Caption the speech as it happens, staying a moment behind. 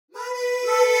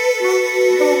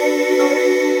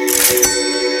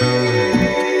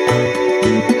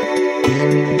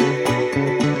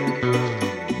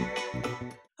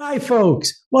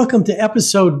folks. Welcome to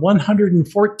episode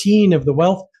 114 of the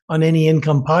Wealth on Any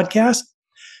Income podcast.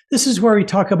 This is where we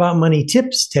talk about money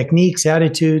tips, techniques,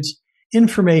 attitudes,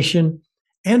 information,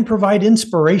 and provide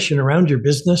inspiration around your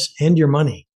business and your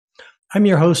money. I'm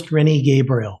your host, Rennie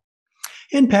Gabriel.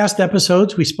 In past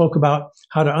episodes, we spoke about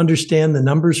how to understand the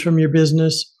numbers from your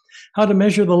business, how to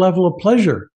measure the level of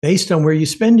pleasure based on where you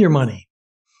spend your money,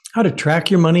 how to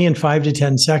track your money in 5 to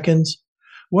 10 seconds,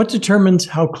 what determines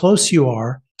how close you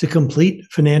are to complete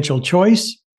financial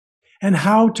choice, and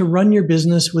how to run your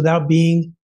business without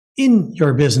being in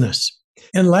your business.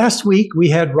 And last week, we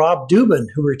had Rob Dubin,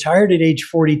 who retired at age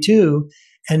 42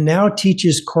 and now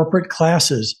teaches corporate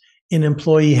classes in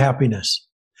employee happiness.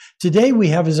 Today, we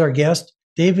have as our guest,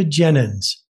 David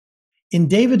Jennings. In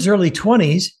David's early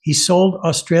 20s, he sold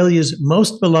Australia's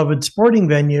most beloved sporting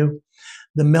venue,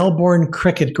 the Melbourne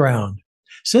Cricket Ground.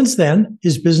 Since then,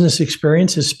 his business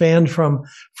experience has spanned from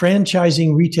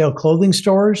franchising retail clothing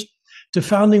stores to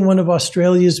founding one of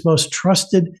Australia's most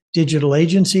trusted digital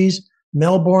agencies,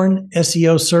 Melbourne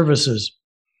SEO Services,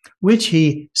 which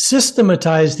he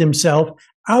systematized himself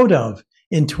out of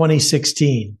in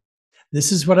 2016.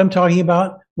 This is what I'm talking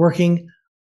about, working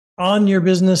on your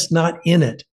business, not in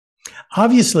it.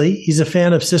 Obviously, he's a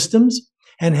fan of systems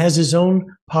and has his own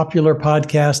popular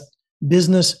podcast,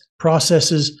 Business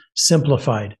Processes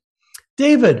Simplified.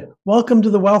 David, welcome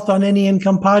to the Wealth on Any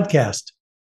Income podcast.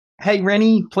 Hey,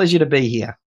 Rennie, pleasure to be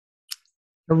here.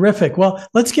 Terrific. Well,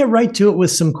 let's get right to it with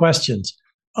some questions.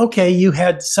 Okay, you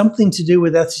had something to do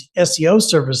with SEO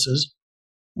services.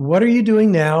 What are you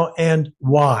doing now and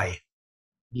why?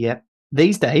 Yeah.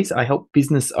 These days, I help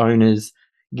business owners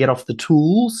get off the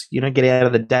tools, get out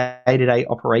of the day-to-day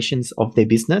operations of their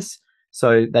business,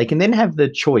 so they can then have the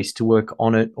choice to work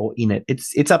on it or in it.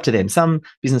 It's up to them. Some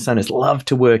business owners love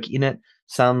to work in it.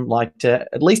 Some like to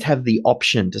at least have the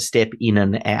option to step in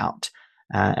and out.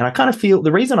 And I kind of feel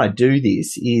the reason I do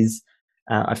this is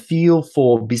I feel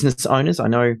for business owners. I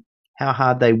know how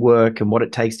hard they work and what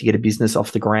it takes to get a business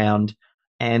off the ground.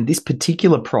 And this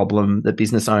particular problem that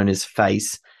business owners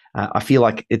face, I feel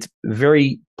like it's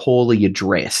very poorly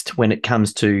addressed when it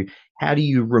comes to how do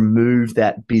you remove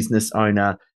that business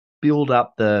owner, build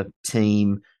up the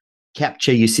team,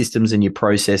 capture your systems and your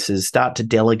processes, start to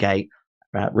delegate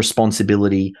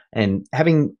responsibility. And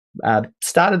having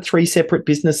started 3 separate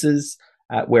businesses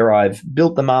where I've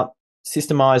built them up,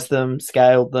 systemized them,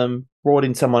 scaled them, brought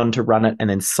in someone to run it, and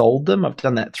then sold them. I've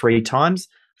done that 3 times.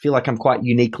 I feel like I'm quite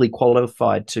uniquely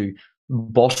qualified to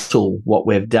bottle what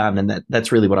we've done, and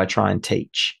that's really what I try and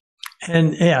teach.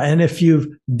 And if you've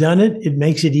done it, it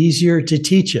makes it easier to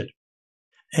teach it.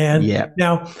 And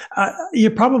now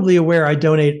you're probably aware I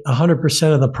donate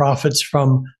 100% of the profits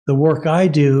from the work I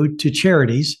do to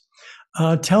charities.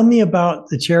 Tell me about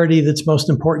the charity that's most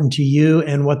important to you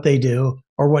and what they do,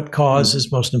 or what cause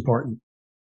is most important.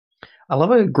 I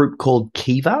love a group called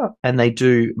Kiva, and they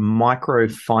do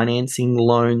microfinancing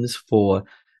loans for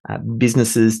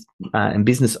businesses and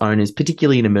business owners,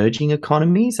 particularly in emerging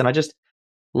economies. And I just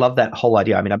love that whole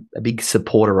idea. I mean, I'm a big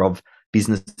supporter of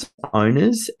business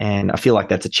owners, and I feel like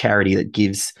that's a charity that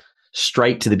gives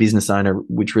straight to the business owner,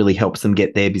 which really helps them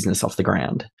get their business off the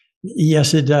ground.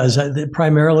 Yes, it does.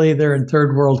 Primarily, they're in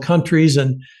third world countries,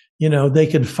 and they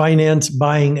could finance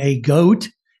buying a goat,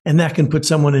 and that can put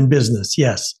someone in business.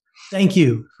 Yes. Thank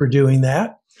you for doing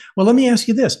that. Well, let me ask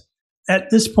you this. At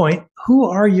this point, who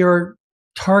are your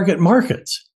target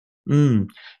markets?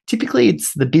 Typically,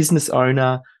 it's the business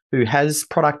owner who has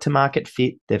product to market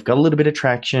fit. They've got a little bit of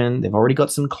traction. They've already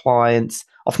got some clients.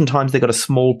 Oftentimes, they've got a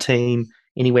small team,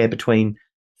 anywhere between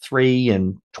 3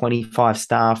 and 25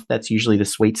 staff. That's usually the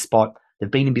sweet spot.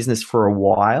 They've been in business for a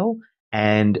while,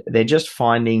 and they're just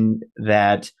finding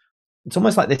that it's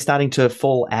almost like they're starting to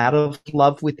fall out of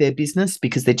love with their business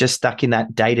because they're just stuck in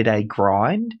that day-to-day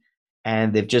grind,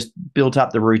 and they've just built up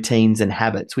the routines and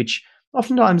habits, which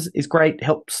oftentimes is great,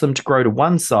 helps them to grow to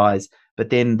one size,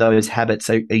 but then those habits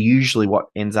are usually what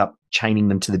ends up chaining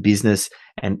them to the business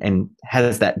and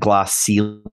has that glass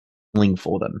ceiling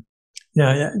for them.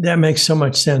 Yeah, that makes so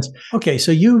much sense. Okay,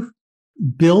 so you've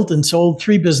built and sold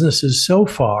 3 businesses so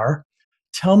far.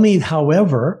 Tell me,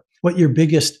 however, what your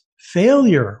biggest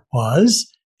failure was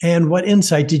and what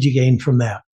insight did you gain from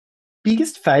that?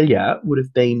 Biggest failure would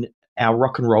have been our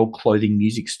rock and roll clothing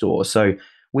music store. So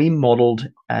we modeled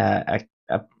a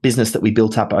business that we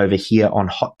built up over here on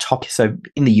Hot Topic. So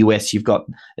in the US,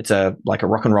 it's a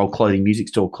rock and roll clothing music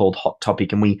store called Hot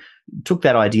Topic. And we took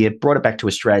that idea, brought it back to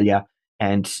Australia,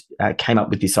 and came up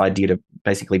with this idea to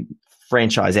basically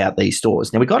franchise out these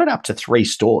stores. Now, we got it up to 3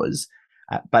 stores,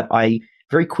 but I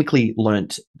very quickly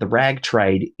learnt the rag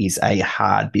trade is a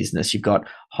hard business. You've got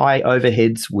high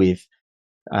overheads with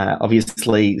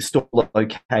obviously store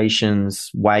locations,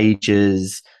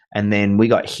 wages, and then we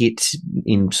got hit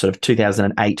in sort of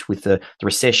 2008 with the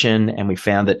recession, and we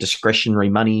found that discretionary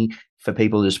money for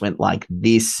people just went like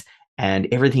this, and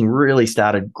everything really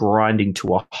started grinding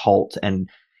to a halt, and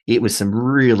it was some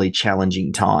really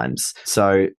challenging times.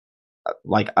 So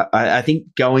like I think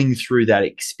going through that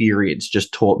experience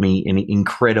just taught me an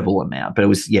incredible amount, but it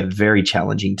was very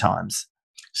challenging times.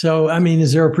 So, I mean,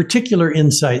 is there a particular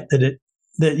insight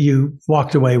that you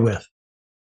walked away with?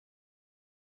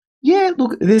 Yeah,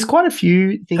 look, there's quite a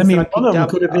few things. I mean, that I picked one of them up.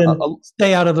 could have been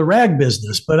stay out of the rag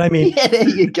business, but I mean, yeah, there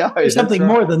you go. There's something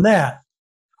more than that.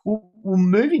 Well,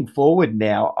 moving forward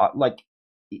now,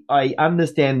 I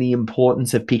understand the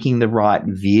importance of picking the right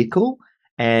vehicle,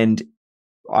 and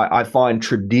I find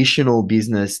traditional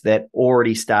business that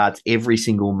already starts every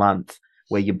single month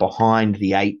where you're behind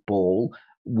the eight ball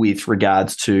with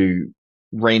regards to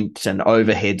rent and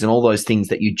overheads and all those things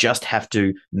that you just have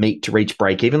to meet to reach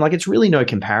break even. Like, it's really no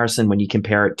comparison when you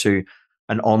compare it to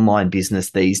an online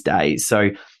business these days.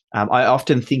 So I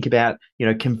often think about,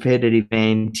 competitive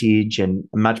advantage and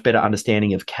a much better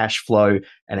understanding of cash flow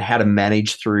and how to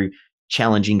manage through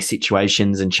challenging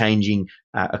situations and changing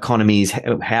economies,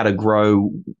 how to grow,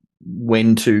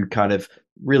 when to kind of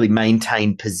really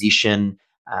maintain position,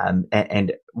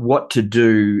 and what to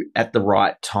do at the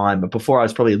right time. But before, I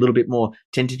was probably a little bit more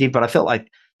tentative, but I felt like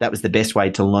that was the best way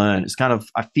to learn. It's kind of,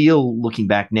 I feel looking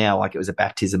back now like it was a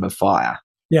baptism of fire.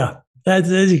 Yeah, that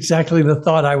is exactly the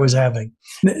thought I was having.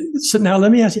 So now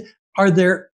let me ask you,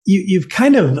 you've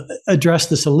kind of addressed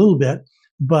this a little bit,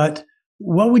 but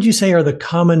what would you say are the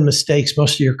common mistakes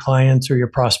most of your clients or your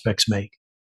prospects make?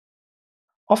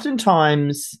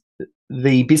 Oftentimes,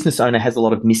 the business owner has a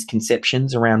lot of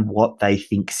misconceptions around what they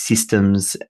think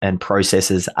systems and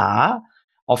processes are.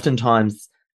 Oftentimes,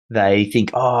 they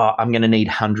think, I'm going to need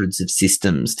hundreds of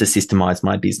systems to systemize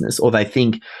my business. Or they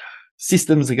think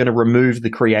systems are going to remove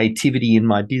the creativity in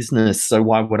my business, so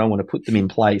why would I want to put them in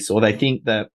place? Or they think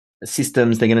that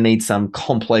systems, they're going to need some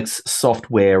complex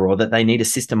software, or that they need a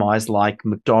systemize like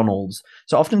McDonald's.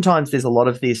 So oftentimes there's a lot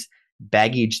of this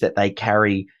baggage that they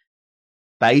carry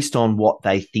based on what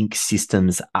they think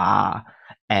systems are.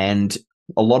 And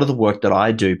a lot of the work that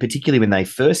I do, particularly when they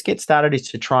first get started, is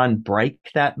to try and break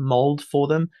that mold for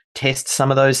them, test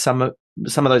some of those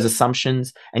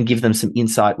assumptions, and give them some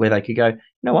insight where they could go, you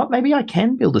know what, maybe I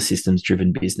can build a systems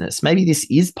driven business. Maybe this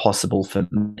is possible for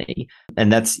me.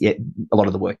 And that's a lot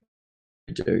of the work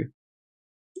I do.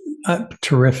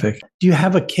 Terrific. Do you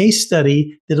have a case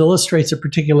study that illustrates a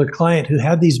particular client who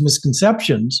had these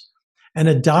misconceptions and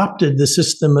adopted the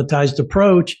systematized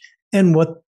approach and what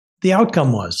the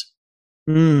outcome was?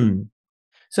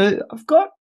 So I've got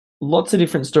lots of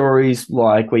different stories,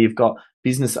 like where you've got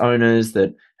business owners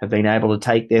that have been able to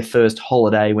take their first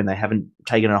holiday when they haven't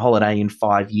taken a holiday in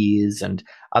 5 years, and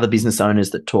other business owners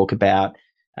that talk about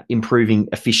improving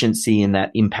efficiency and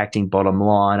that impacting bottom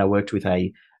line. I worked with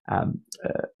a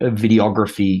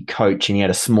videography coach, and he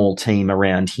had a small team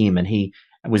around him, and he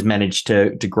was managed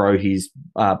to grow his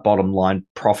bottom line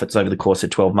profits over the course of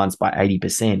 12 months by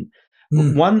 80%.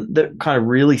 One that kind of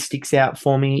really sticks out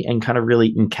for me and kind of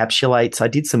really encapsulates, I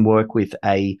did some work with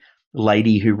a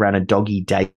lady who ran a doggy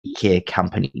daycare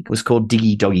company. It was called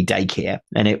Diggy Doggy Daycare,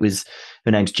 and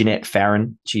her name's Jeanette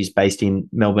Farron. She's based in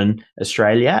Melbourne,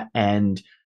 Australia, and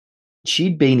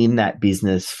she'd been in that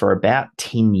business for about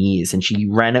 10 years, and she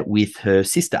ran it with her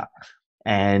sister.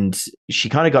 And she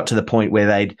kind of got to the point where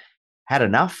they'd had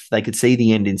enough. They could see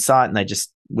the end in sight, and they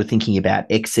just were thinking about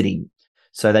exiting.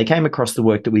 So they came across the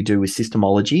work that we do with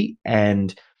Systemology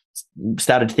and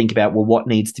started to think about, well, what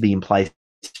needs to be in place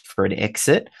for an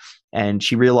exit? And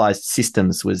she realized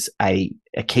systems was a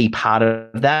key part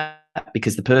of that,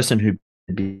 because the person who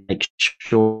makes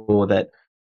sure that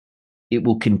it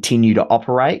will continue to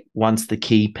operate once the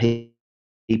key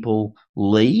people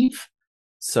leave.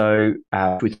 So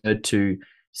with her to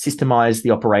systemize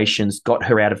the operations, got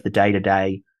her out of the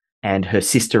day-to-day, and her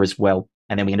sister as well.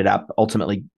 And then we ended up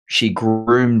ultimately, she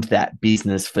groomed that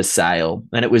business for sale,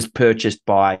 and it was purchased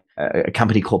by a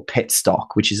company called Petstock,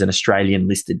 which is an Australian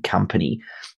listed company,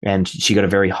 and she got a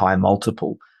very high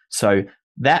multiple. So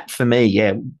that for me,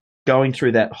 going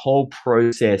through that whole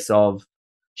process of,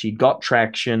 she got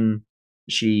traction,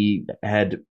 she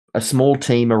had a small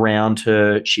team around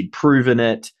her, she'd proven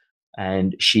it,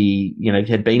 and she,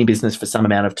 had been in business for some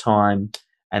amount of time,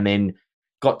 and then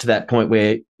got to that point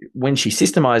where when she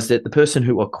systemized it, the person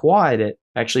who acquired it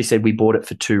actually said, we bought it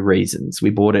for two reasons.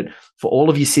 We bought it for all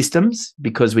of your systems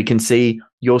because we can see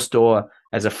your store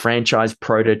as a franchise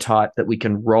prototype that we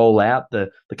can roll out. The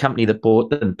company that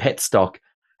bought them, Petstock,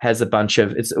 has a bunch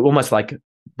of, it's almost like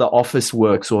the Office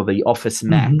Works or the Office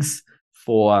Max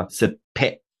for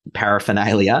pet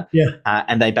paraphernalia. Yeah.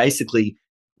 And they basically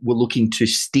were looking to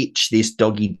stitch this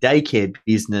doggy daycare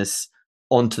business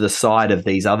onto the side of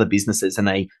these other businesses. And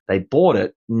they bought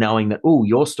it knowing that, oh,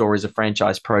 your store is a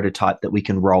franchise prototype that we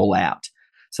can roll out.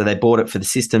 So they bought it for the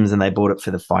systems and they bought it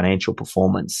for the financial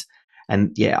performance.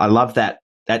 And yeah, I love that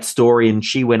story. And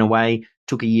she went away,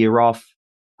 took a year off,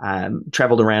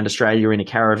 traveled around Australia in a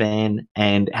caravan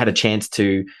and had a chance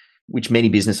to, which many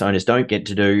business owners don't get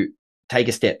to do, take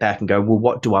a step back and go, well,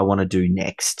 what do I want to do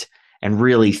next? And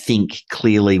really think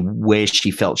clearly where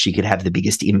she felt she could have the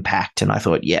biggest impact. And I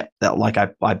thought, yeah,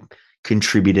 I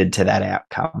contributed to that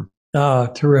outcome. Oh,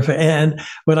 terrific. And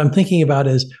what I'm thinking about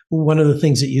is one of the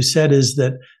things that you said is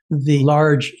that the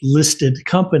large listed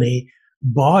company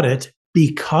bought it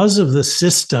because of the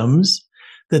systems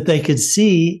that they could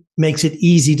see makes it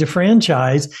easy to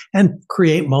franchise and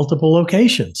create multiple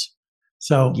locations.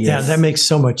 So yes. Yeah, that makes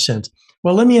so much sense.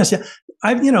 Well, let me ask you,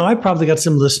 I've probably got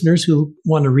some listeners who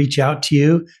want to reach out to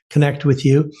you, connect with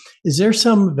you. Is there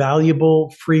some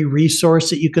valuable free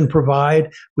resource that you can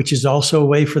provide, which is also a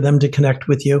way for them to connect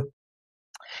with you?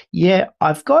 Yeah,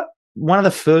 I've got one of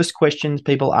the first questions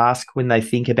people ask when they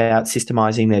think about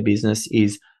systemizing their business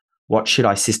is, what should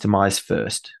I systemize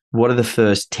first? What are the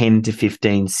first 10 to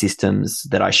 15 systems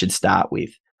that I should start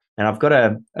with? And I've got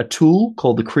a tool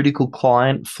called the Critical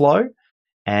Client Flow.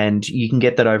 And you can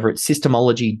get that over at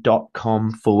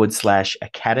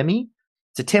systemology.com/academy.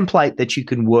 It's a template that you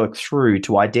can work through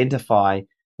to identify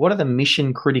what are the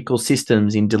mission critical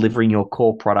systems in delivering your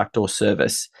core product or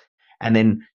service. And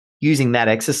then using that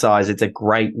exercise, it's a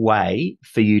great way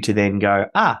for you to then go,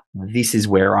 this is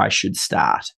where I should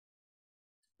start.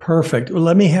 Perfect. Well,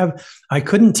 I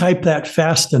couldn't type that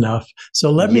fast enough.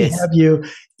 So let me have you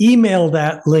email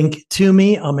that link to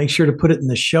me. I'll make sure to put it in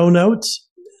the show notes.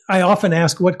 I often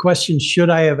ask, what questions should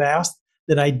I have asked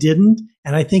that I didn't?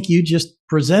 And I think you just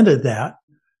presented that.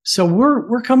 So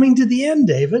we're coming to the end,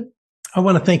 David. I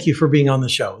want to thank you for being on the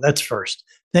show. That's first.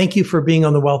 Thank you for being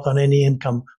on the Wealth on Any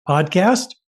Income podcast.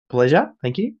 Pleasure.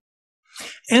 Thank you.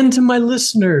 And to my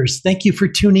listeners, thank you for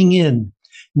tuning in.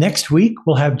 Next week,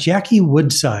 we'll have Jackie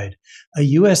Woodside, a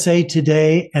USA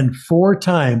Today and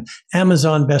 4-time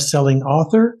Amazon bestselling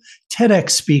author,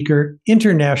 TEDx speaker,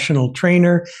 international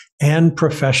trainer, and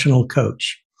professional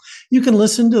coach. You can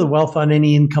listen to the Wealth on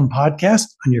Any Income podcast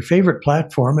on your favorite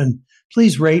platform, and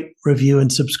please rate, review,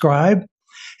 and subscribe.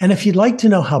 And if you'd like to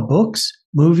know how books,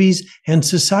 movies, and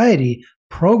society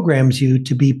programs you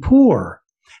to be poor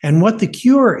and what the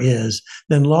cure is,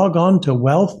 then log on to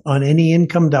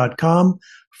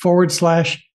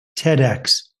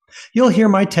wealthonanyincome.com/TEDx. You'll hear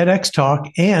my TEDx talk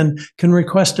and can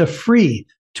request a free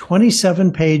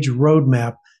 27-page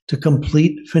roadmap to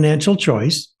complete financial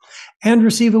choice and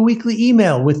receive a weekly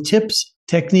email with tips,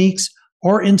 techniques,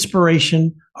 or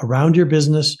inspiration around your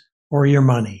business or your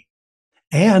money.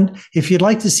 And if you'd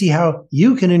like to see how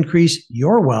you can increase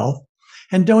your wealth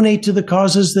and donate to the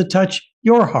causes that touch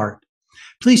your heart,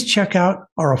 please check out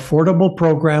our affordable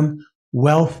program,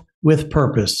 Wealth with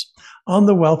Purpose, on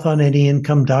the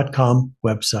wealthonanyincome.com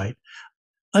website.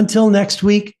 Until next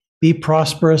week, be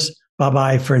prosperous.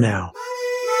 Bye-bye for now.